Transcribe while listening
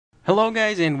Hello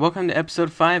guys, and welcome to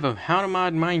episode 5 of How to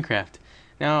Mod Minecraft.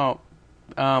 Now,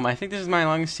 I think this is my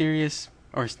longest series,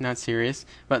 or it's not serious,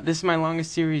 but this is my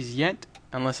longest series yet,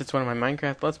 unless it's one of my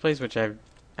Minecraft Let's Plays, which I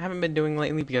haven't been doing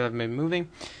lately because I've been moving.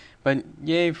 But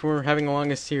yay for having the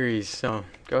longest series, so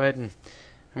go ahead and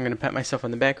I'm going to pat myself on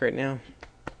the back right now.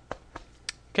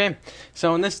 Okay,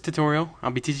 so in this tutorial, I'll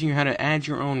be teaching you how to add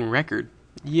your own record.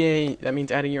 Yay, that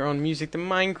means adding your own music to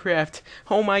Minecraft.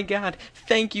 Oh my god,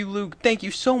 thank you, Luke. Thank you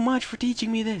so much for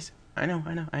teaching me this. I know,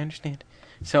 I understand.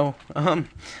 So,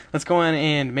 let's go on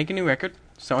and make a new record.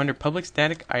 So under public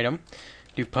static item,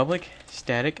 do public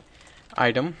static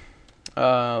item.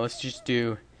 Let's just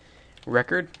do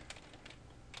record,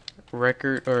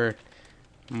 or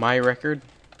my record,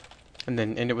 and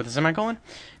then end it with a semicolon.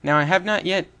 Now I have not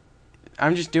yet,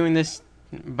 I'm just doing this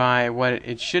by what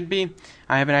it should be.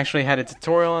 I haven't actually had a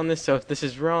tutorial on this, so if this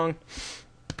is wrong,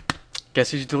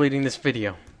 guess who's deleting this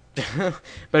video? But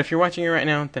if you're watching it right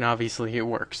now, then obviously it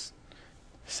works.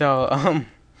 So,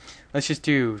 let's just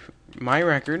do my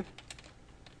record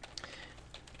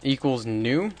equals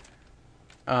new.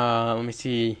 Let me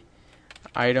see,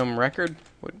 item record,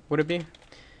 what would it be?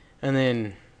 And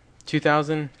then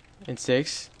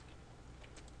 2006.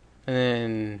 And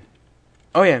then,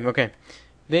 oh yeah, okay.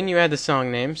 Then you add the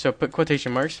song name, so put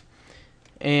quotation marks.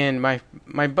 And my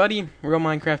buddy,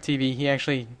 RealMinecraftTV, he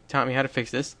actually taught me how to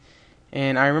fix this.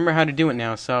 And I remember how to do it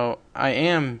now, so I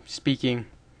am speaking.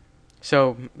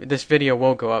 So this video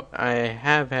will go up. I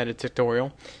have had a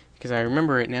tutorial, because I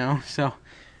remember it now. So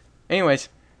anyways,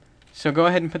 so go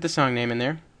ahead and put the song name in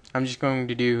there. I'm just going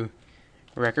to do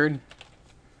record.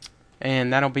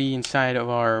 And that'll be inside of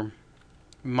our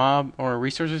mob or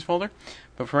resources folder.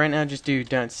 But for right now, just do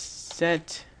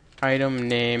 .set item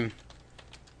name.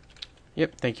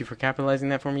 Yep, thank you for capitalizing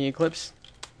that for me, Eclipse.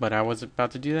 But I was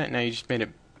about to do that, now you just made it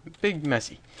big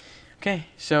messy. Okay,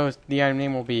 so the item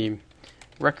name will be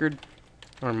record,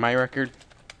 or my record.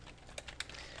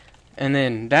 And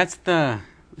then that's the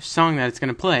song that it's going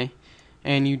to play.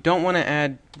 And you don't want to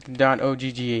add .ogg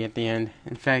at the end.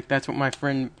 In fact, that's what my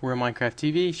friend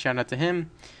RealMinecraftTV, shout out to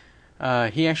him.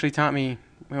 He actually taught me,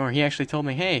 or he actually told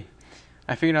me, hey,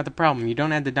 I figured out the problem. You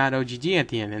don't add the .ogg at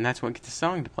the end, and that's what gets the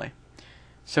song to play.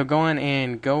 So go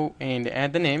and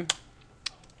add the name,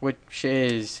 which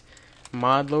is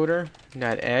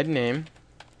modloader.add name,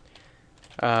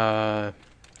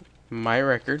 my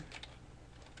record,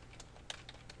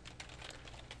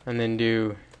 and then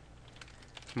do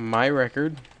my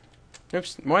record.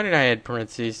 Oops, why did I add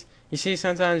parentheses? You see,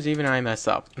 sometimes even I mess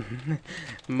up.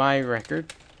 My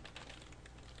record.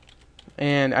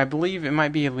 And I believe it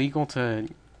might be illegal to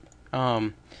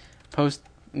post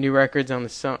new records on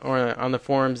the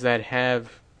forums that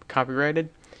have copyrighted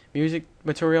music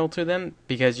material to them,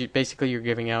 because you're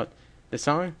giving out the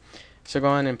song. So go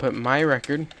on and put my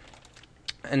record,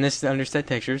 and this is under set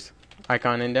textures,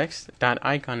 icon index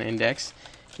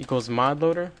equals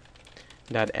modloader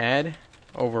dot add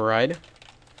override,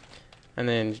 and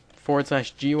then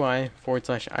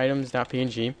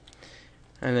 /GUI/items.png,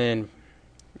 and then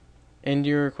end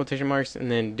your quotation marks, and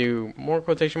then do more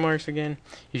quotation marks again.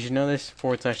 You should know this,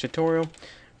 /tutorial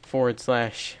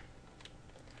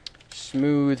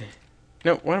 /smooth.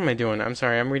 No, what am I doing? I'm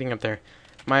sorry, I'm reading up there.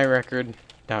 My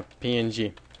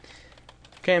record.png.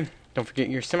 Okay, don't forget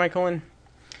your semicolon.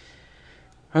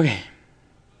 Okay,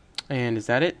 and is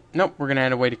that it? Nope, we're gonna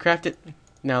add a way to craft it.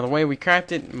 Now the way we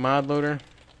craft it,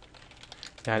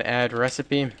 modloader.add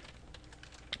recipe,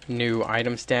 new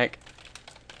item stack,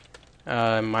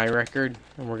 my record,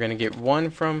 and we're gonna get 1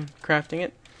 from crafting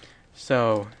it.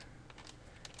 So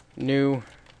new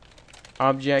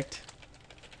object,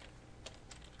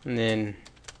 and then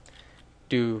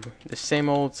do the same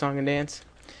old song and dance.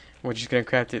 We're just gonna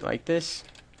craft it like this,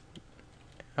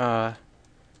 and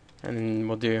then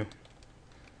we'll do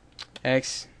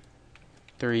x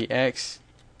 3x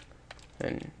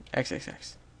and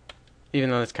xxx, even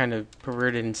though it's kind of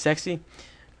perverted and sexy.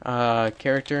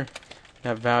 Character,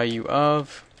 that value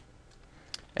of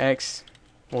x,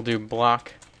 we'll do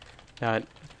block dot,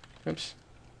 oops,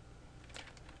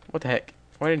 what the heck,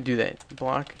 why did I do that?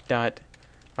 Block dot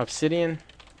obsidian,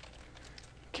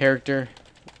 character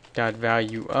dot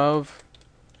value of,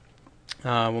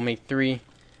 we'll make 3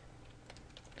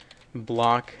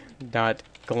 block dot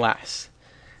glass.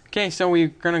 Okay, so we're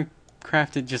gonna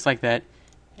craft it just like that,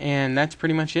 and that's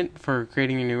pretty much it for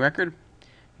creating a new record.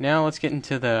 Now let's get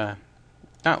into the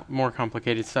not more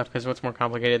complicated stuff, because what's more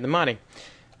complicated than modding?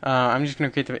 I'm just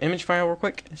going to create the image file real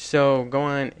quick. So go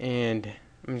on, and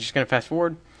I'm just going to fast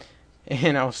forward,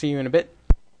 and I'll see you in a bit.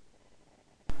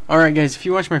 Alright guys, if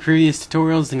you watch my previous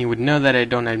tutorials, then you would know that I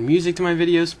don't add music to my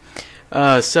videos.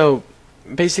 So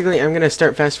basically, I'm gonna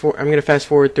fast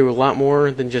forward through a lot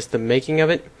more than just the making of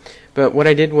it. But what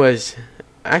I did was,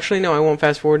 actually no, I won't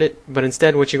fast forward it. But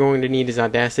instead, what you're going to need is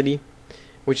Audacity,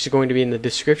 which is going to be in the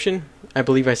description. I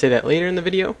believe I say that later in the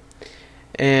video.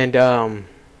 And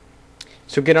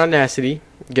so get Audacity,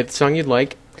 get the song you'd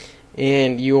like,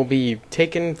 and you will be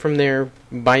taken from there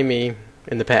by me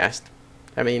in the past.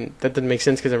 I mean, that doesn't make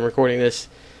sense because I'm recording this.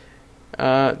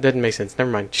 Doesn't make sense.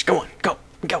 Never mind. Just go on. Go.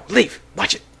 Leave.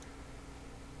 Watch it.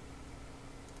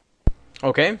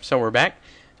 Okay, so we're back.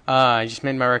 I just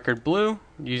made my record blue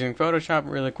using Photoshop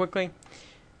really quickly.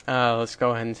 Let's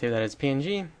go ahead and save that as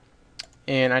PNG.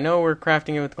 And I know we're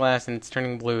crafting it with glass and it's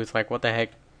turning blue. It's like, what the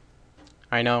heck?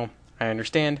 I know. I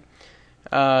understand.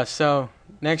 So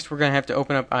next we're going to have to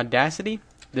open up Audacity.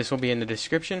 This will be in the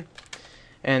description.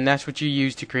 And that's what you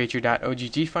use to create your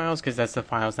 .ogg files, because that's the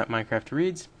files that Minecraft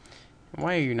reads.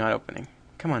 Why are you not opening?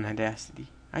 Come on, Audacity.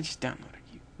 I just downloaded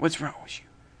you. What's wrong with you?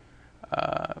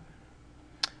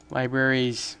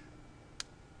 Libraries.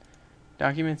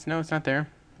 Documents? No, it's not there.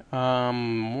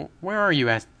 Where are you,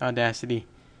 Audacity?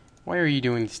 Why are you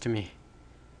doing this to me?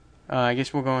 I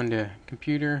guess we'll go into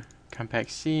Computer, Compact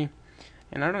C.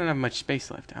 And I don't have much space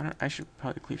left. I should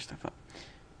probably clear stuff up.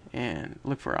 And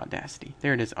look for Audacity.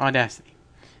 There it is, Audacity.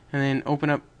 And then open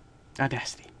up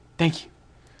Audacity. Thank you.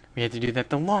 We had to do that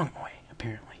the long way,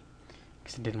 apparently,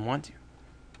 because I didn't want to.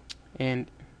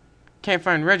 And can't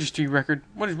find registry record.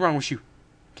 What is wrong with you?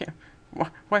 Can't.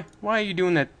 Why are you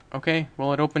doing that? Okay,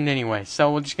 well, it opened anyway,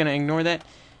 so we're just gonna ignore that.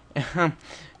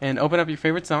 And open up your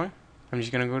favorite song. I'm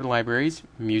just gonna go to Libraries,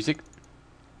 Music,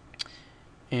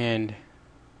 and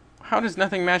how does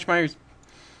nothing match my?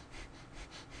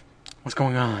 What's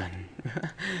going on?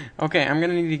 Okay, I'm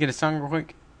gonna need to get a song real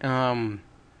quick.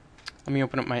 Let me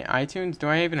open up my iTunes. Do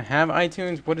I even have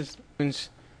iTunes? What is iTunes?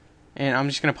 And I'm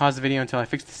just gonna pause the video until I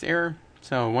fix this error.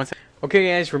 So okay,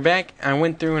 guys, we're back. I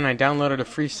went through and I downloaded a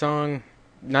free song,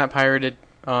 not pirated.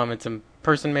 It's a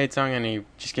person-made song, and he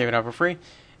just gave it out for free.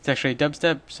 It's actually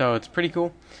dubstep, so it's pretty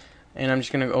cool. And I'm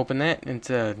just gonna open that. It's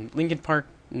a Linkin Park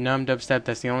Numb dubstep.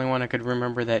 That's the only one I could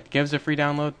remember that gives a free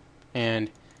download. And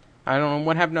I don't know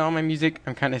what happened to all my music.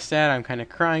 I'm kind of sad. I'm kind of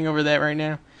crying over that right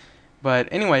now.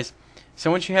 But anyways,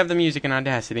 so once you have the music in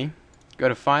Audacity, go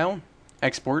to File,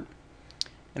 Export,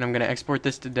 and I'm going to export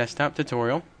this to Desktop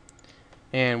Tutorial.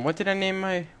 And what did I name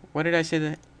what did I say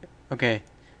that? Okay,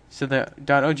 so the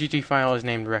 .ogg file is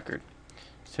named Record.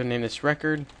 So name this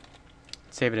Record,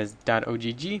 save it as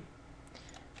 .ogg,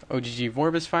 OGG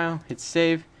Vorbis file, hit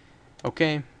Save,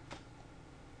 okay,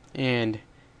 and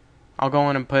I'll go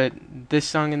on and put this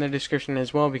song in the description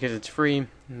as well because it's free,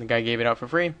 and the guy gave it out for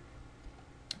free.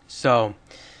 So,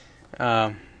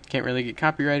 can't really get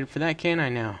copyrighted for that, can I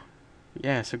now?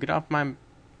 Yeah, so get off my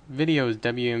videos,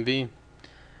 WMV.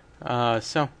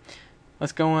 So,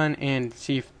 let's go on and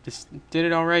see if this did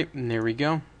it alright, and there we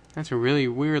go. That's a really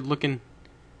weird looking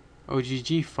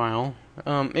OGG file.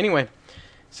 Anyway,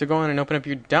 so go on and open up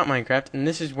your .minecraft, and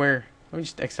this is where, let me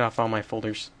just exit off all my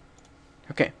folders.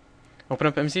 Okay, open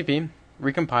up MCP,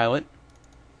 recompile it.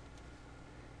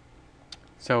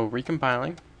 So,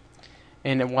 recompiling.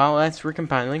 And while that's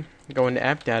recompiling, go into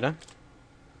App Data.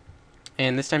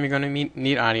 And this time you're going to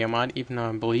need Audio Mod, even though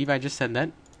I believe I just said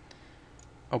that.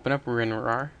 Open up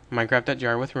WinRAR,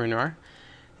 Minecraft.jar with WinRAR.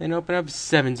 Then open up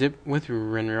 7-zip with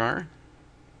WinRAR.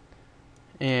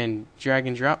 And drag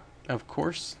and drop, of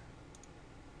course.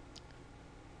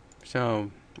 So,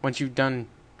 once you've done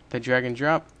the drag and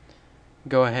drop,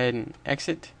 go ahead and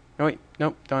exit. Oh wait,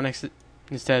 nope, don't exit.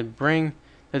 Instead, bring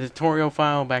the tutorial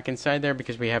file back inside there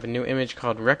because we have a new image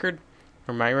called record,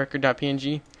 or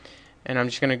myrecord.png, and I'm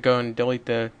just going to go and delete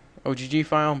the OGG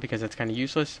file because that's kind of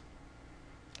useless.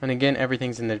 And again,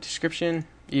 everything's in the description.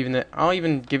 I'll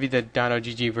even give you the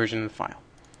 .ogg version of the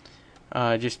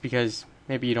file, just because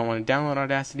maybe you don't want to download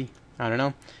Audacity. I don't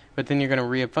know. But then you're going to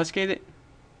reobfuscate it.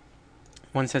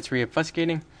 Once that's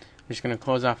reobfuscating, I'm just going to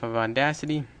close off of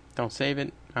Audacity. Don't save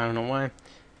it. I don't know why.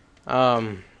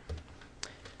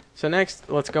 So next,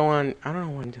 let's go on. I don't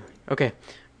know what I'm doing. Okay,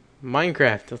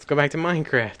 Minecraft. Let's go back to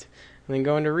Minecraft, and then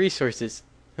go into Resources,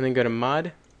 and then go to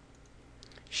Mod,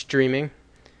 Streaming,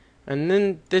 and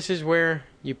then this is where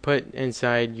you put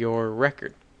inside your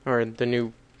record, or the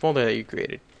new folder that you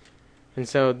created. And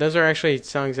so those are actually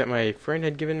songs that my friend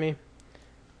had given me.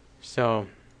 So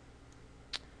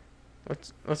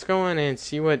let's go on and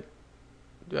see what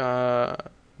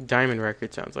Diamond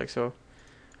Record sounds like. So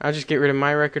I'll just get rid of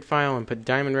my record file and put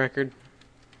Diamond Record.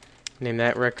 Name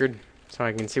that record so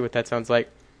I can see what that sounds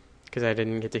like because I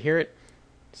didn't get to hear it.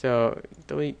 So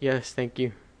delete, yes, thank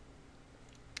you.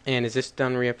 And is this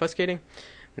done reobfuscating?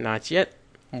 Not yet.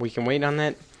 we can wait on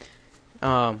that.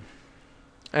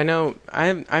 I know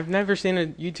I've never seen a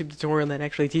YouTube tutorial that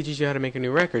actually teaches you how to make a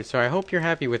new record, so I hope you're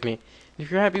happy with me. If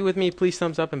you're happy with me, please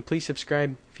thumbs up and please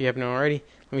subscribe if you haven't already.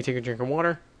 Let me take a drink of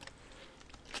water.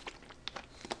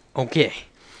 Okay,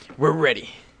 we're ready.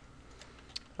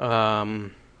 Never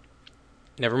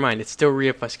mind, it's still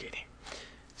re-obfuscating.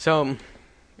 So,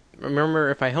 remember,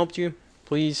 if I helped you,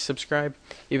 please subscribe,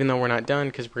 even though we're not done,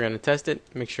 because we're going to test it.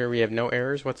 Make sure we have no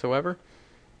errors whatsoever.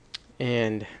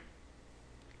 And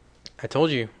I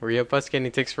told you,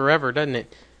 re-obfuscating takes forever, doesn't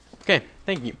it? Okay,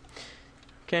 thank you.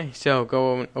 Okay, so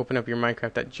go and open up your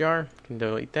Minecraft.jar. You can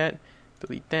delete that.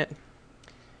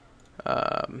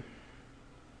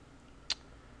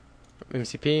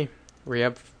 MCP,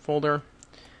 re-up folder,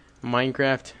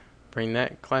 Minecraft, bring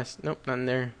that class, nope, not in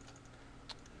there.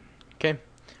 Okay,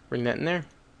 bring that in there.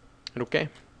 Okay.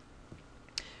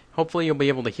 Hopefully you'll be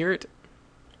able to hear it.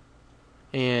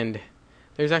 And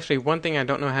there's actually one thing I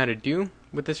don't know how to do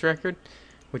with this record,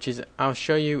 which is I'll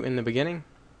show you in the beginning.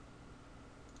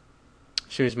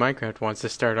 As soon as Minecraft wants to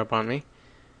start up on me.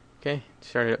 Okay,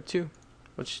 start it up too.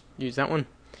 Let's use that one.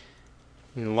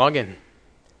 And log in.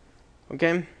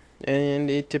 Okay, and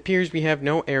it appears we have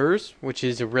no errors, which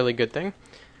is a really good thing.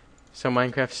 So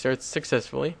Minecraft starts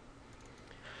successfully.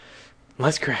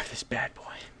 Let's craft this bad boy.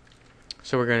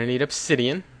 So we're going to need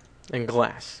obsidian and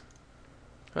glass.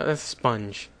 Oh, that's a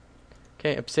sponge.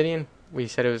 Okay, obsidian, we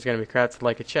said it was going to be crafted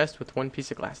like a chest with one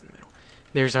piece of glass in the middle.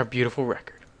 There's our beautiful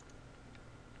record.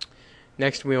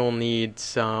 Next we will need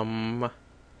some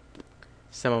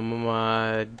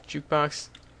jukebox.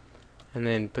 And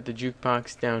then put the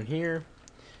jukebox down here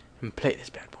and play this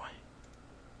bad boy.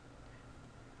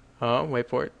 Oh, wait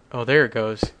for it. Oh, there it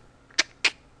goes.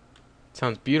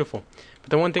 Sounds beautiful. But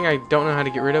the one thing I don't know how to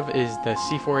get rid of is the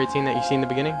C418 that you see in the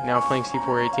beginning. Now I'm playing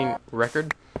C418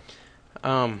 record.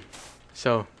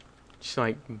 So, just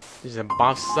like, this is a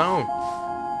boss song.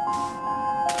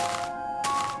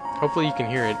 Hopefully you can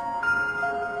hear it.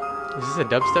 Is this a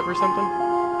dubstep or something?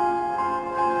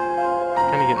 It's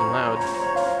kind of getting loud.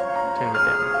 Turn it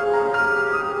down.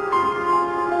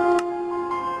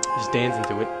 Just dancing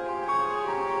to it.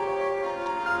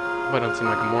 Hope I don't seem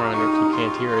like a moron if you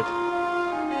can't hear it.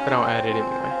 But I'll add it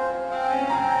anyway.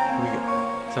 Here we go.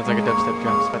 Sounds like a dubstep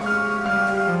drum spot.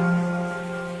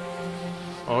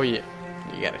 Oh yeah.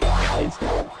 You got it.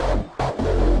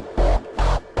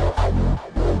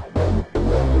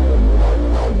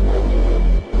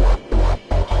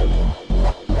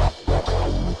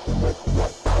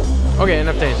 Okay,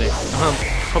 enough dancing.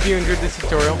 Hope you enjoyed this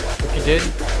tutorial. If you did,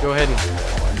 go ahead and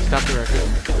stop the record.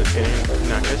 Just kidding,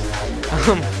 not good.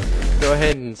 Go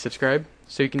ahead and subscribe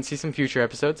so you can see some future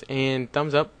episodes, and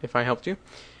thumbs up if I helped you.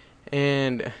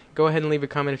 And go ahead and leave a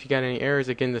comment if you got any errors.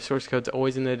 Again, the source code's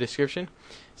always in the description.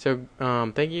 So,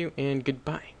 thank you and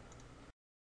goodbye.